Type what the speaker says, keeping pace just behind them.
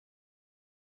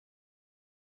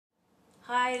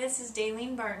Hi, this is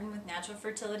Daylene Barton with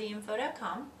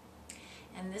naturalfertilityinfo.com,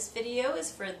 and this video is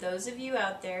for those of you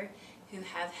out there who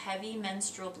have heavy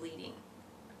menstrual bleeding.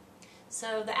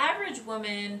 So the average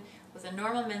woman with a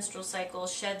normal menstrual cycle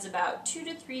sheds about 2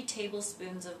 to 3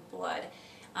 tablespoons of blood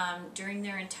during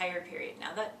their entire period.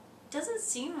 Now that doesn't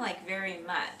seem like very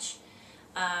much,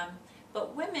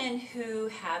 but women who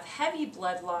have heavy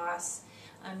blood loss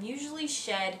usually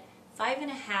shed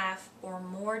 5.5 or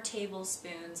more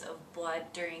tablespoons of blood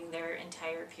during their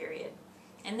entire period.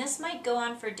 And this might go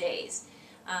on for days.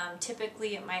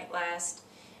 Typically it might last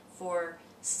for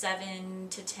 7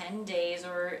 to 10 days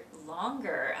or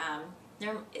longer.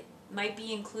 It might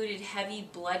be included heavy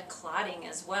blood clotting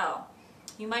as well.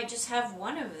 You might just have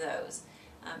one of those.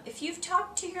 If you've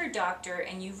talked to your doctor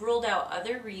and you've ruled out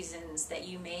other reasons that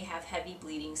you may have heavy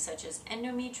bleeding, such as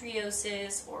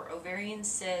endometriosis or ovarian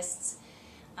cysts,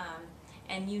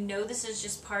 and you know this is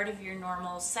just part of your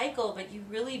normal cycle, but you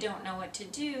really don't know what to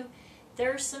do,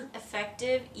 there are some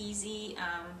effective, easy,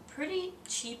 pretty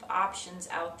cheap options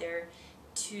out there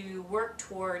to work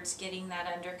towards getting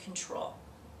that under control.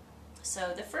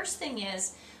 So the first thing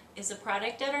is a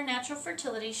product at our natural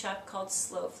fertility shop called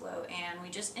Slow Flow, and we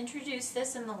just introduced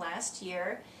this in the last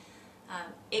year.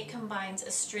 It combines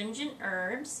astringent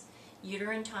herbs,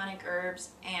 uterine tonic herbs,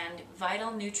 and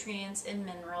vital nutrients and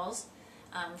minerals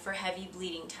for heavy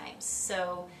bleeding times.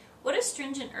 So what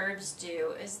astringent herbs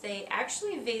do is they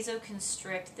actually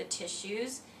vasoconstrict the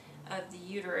tissues of the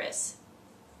uterus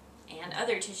and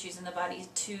other tissues in the body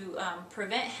to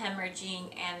prevent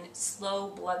hemorrhaging and slow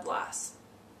blood loss.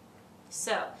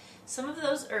 So some of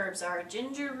those herbs are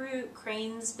ginger root,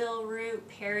 cranesbill root,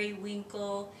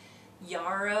 periwinkle,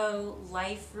 yarrow,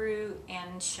 life root,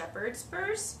 and shepherd's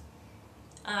spurs.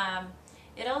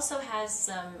 It also has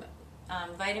some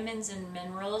vitamins and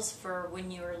minerals for when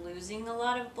you are losing a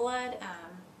lot of blood,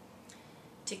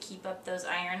 to keep up those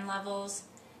iron levels.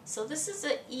 So this is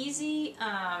an easy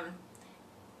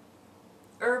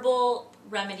herbal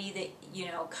remedy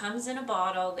that comes in a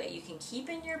bottle that you can keep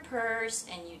in your purse,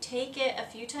 and you take it a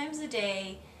few times a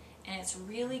day, and it's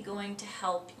really going to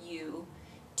help you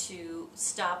to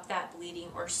stop that bleeding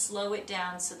or slow it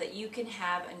down so that you can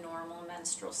have a normal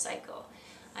menstrual cycle.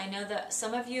 I know that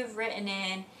some of you have written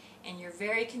in and you're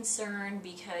very concerned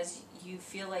because you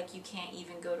feel like you can't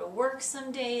even go to work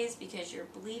some days because you're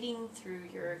bleeding through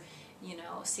your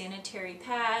sanitary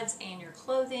pads and your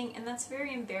clothing, and that's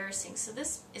very embarrassing. So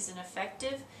this is an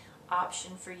effective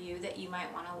option for you that you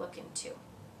might want to look into.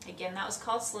 Again, that was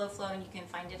called Slow Flow, and you can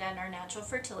find it at our natural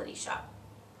fertility shop.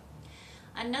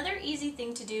 Another easy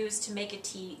thing to do is to make a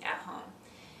tea at home,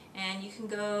 and you can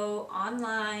go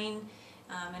online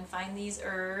and find these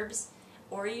herbs,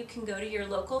 or you can go to your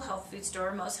local health food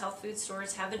store. Most health food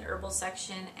stores have an herbal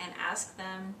section, and ask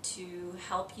them to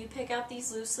help you pick out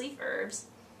these loose leaf herbs.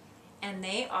 And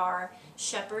they are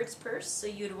shepherd's purse, so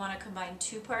you'd want to combine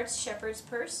 2 parts shepherd's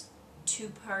purse, 2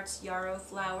 parts yarrow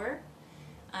flower,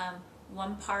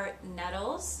 1 part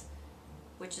nettles,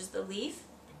 which is the leaf,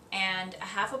 and a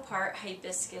 1/2 part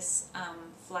hibiscus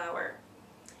flower.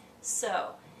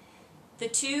 So the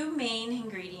 2 main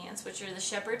ingredients, which are the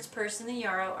shepherd's purse and the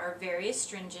yarrow, are very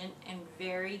astringent and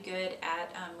very good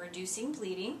at reducing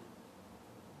bleeding.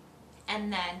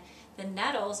 And then the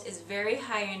nettles is very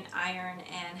high in iron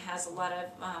and has a lot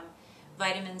of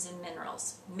vitamins and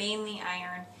minerals, mainly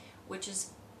iron, which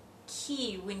is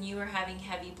key when you are having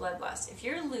heavy blood loss. If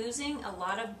you're losing a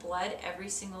lot of blood every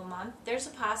single month, there's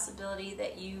a possibility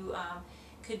that you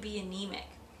could be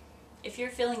anemic. If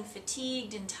you're feeling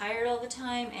fatigued and tired all the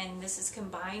time, and this is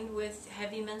combined with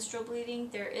heavy menstrual bleeding,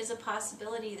 there is a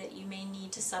possibility that you may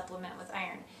need to supplement with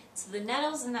iron. So the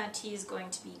nettles in that tea is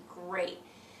going to be great.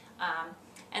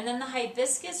 And then the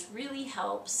hibiscus really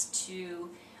helps to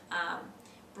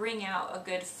bring out a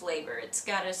good flavor. It's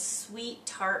got a sweet,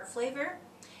 tart flavor.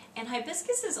 And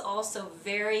hibiscus is also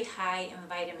very high in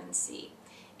vitamin C.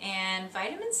 And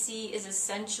vitamin C is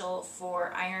essential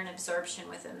for iron absorption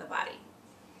within the body.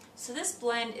 So this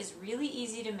blend is really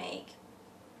easy to make.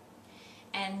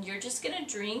 And you're just going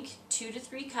to drink 2 to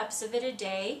 3 cups of it a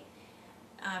day.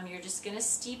 You're just going to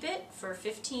steep it for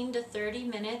 15 to 30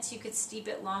 minutes. You could steep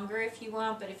it longer if you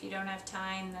want, but if you don't have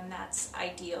time, then that's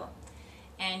ideal.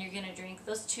 And you're going to drink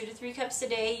those 2 to 3 cups a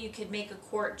day. You could make a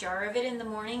quart jar of it in the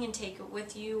morning and take it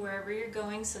with you wherever you're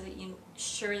going, so that you're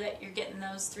sure that you're getting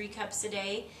those 3 cups a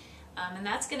day. And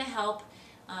that's going to help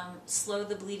slow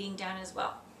the bleeding down as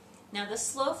well. Now the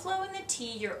Slow Flow in the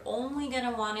tea, you're only going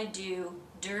to want to do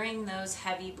during those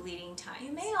heavy bleeding times.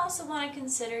 You may also want to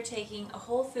consider taking a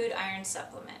whole food iron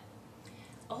supplement.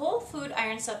 A whole food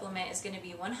iron supplement is going to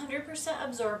be 100%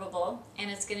 absorbable, and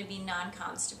it's going to be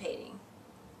non-constipating.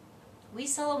 We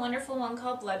sell a wonderful one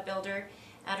called Blood Builder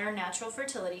at our natural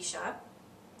fertility shop.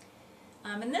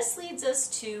 And this leads us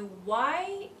to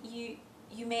why you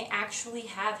may actually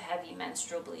have heavy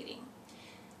menstrual bleeding.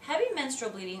 Heavy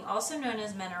menstrual bleeding, also known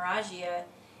as menorrhagia,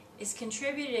 is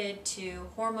contributed to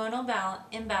hormonal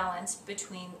imbalance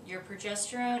between your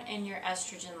progesterone and your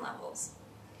estrogen levels.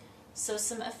 So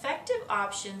some effective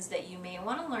options that you may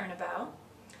want to learn about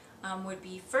would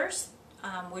be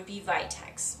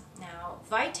Vitex. Now,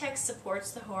 Vitex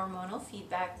supports the hormonal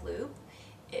feedback loop,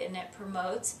 and it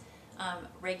promotes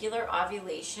regular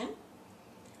ovulation.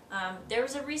 There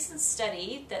was a recent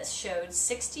study that showed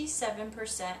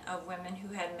 67% of women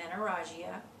who had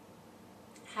menorrhagia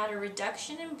had a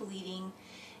reduction in bleeding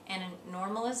and a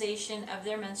normalization of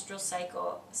their menstrual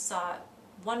cycle, saw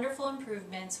wonderful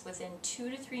improvements within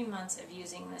 2 to 3 months of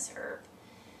using this herb.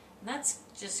 And that's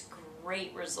just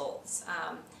great results.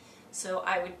 So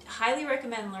I would highly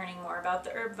recommend learning more about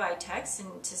the herb Vitex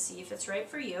and to see if it's right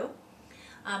for you.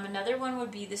 Another one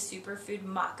would be the superfood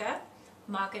maca.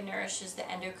 Maca nourishes the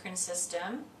endocrine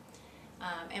system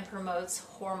and promotes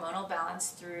hormonal balance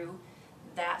through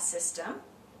that system.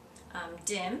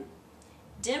 DIM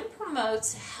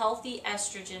promotes healthy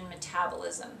estrogen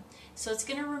metabolism. So it's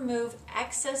going to remove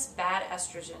excess bad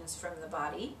estrogens from the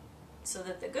body so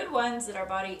that the good ones that our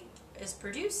body is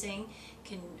producing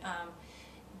can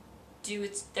do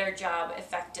their job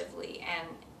effectively and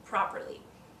properly.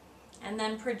 And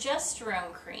then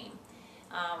progesterone cream.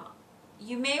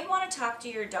 You may want to talk to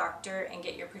your doctor and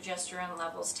get your progesterone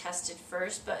levels tested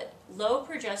first, but low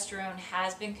progesterone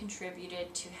has been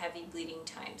contributed to heavy bleeding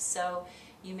times. So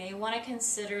you may want to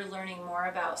consider learning more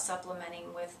about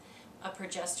supplementing with a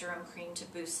progesterone cream to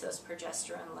boost those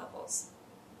progesterone levels.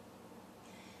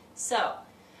 So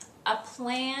a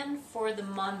plan for the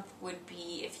month would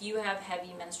be, if you have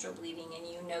heavy menstrual bleeding and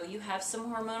you know you have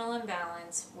some hormonal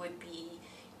imbalance, would be,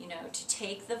 to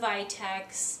take the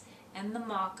Vitex and the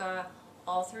maca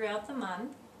all throughout the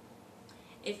month.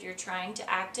 If you're trying to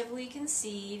actively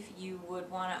conceive, you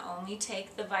would want to only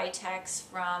take the Vitex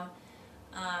from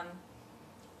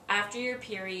after your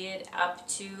period up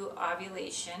to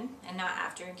ovulation, and not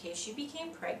after in case you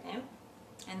became pregnant.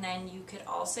 And then you could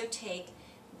also take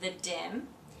the DIM,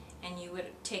 and you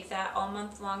would take that all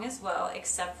month long as well,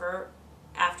 except for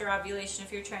after ovulation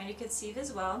if you're trying to conceive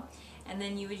as well. And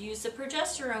then you would use the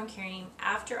progesterone cream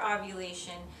after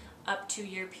ovulation up to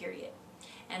your period.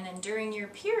 And then during your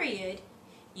period,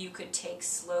 you could take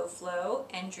Slow Flow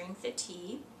and drink the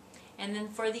tea. And then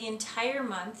for the entire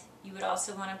month, you would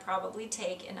also want to probably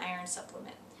take an iron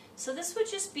supplement. So this would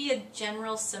just be a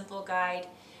general simple guide,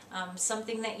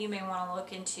 something that you may want to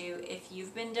look into if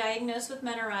you've been diagnosed with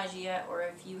menorrhagia or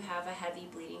if you have a heavy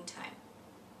bleeding time.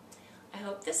 I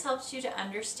hope this helps you to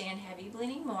understand heavy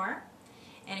bleeding more.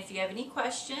 And if you have any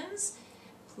questions,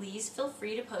 please feel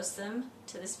free to post them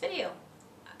to this video.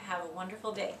 Have a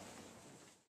wonderful day.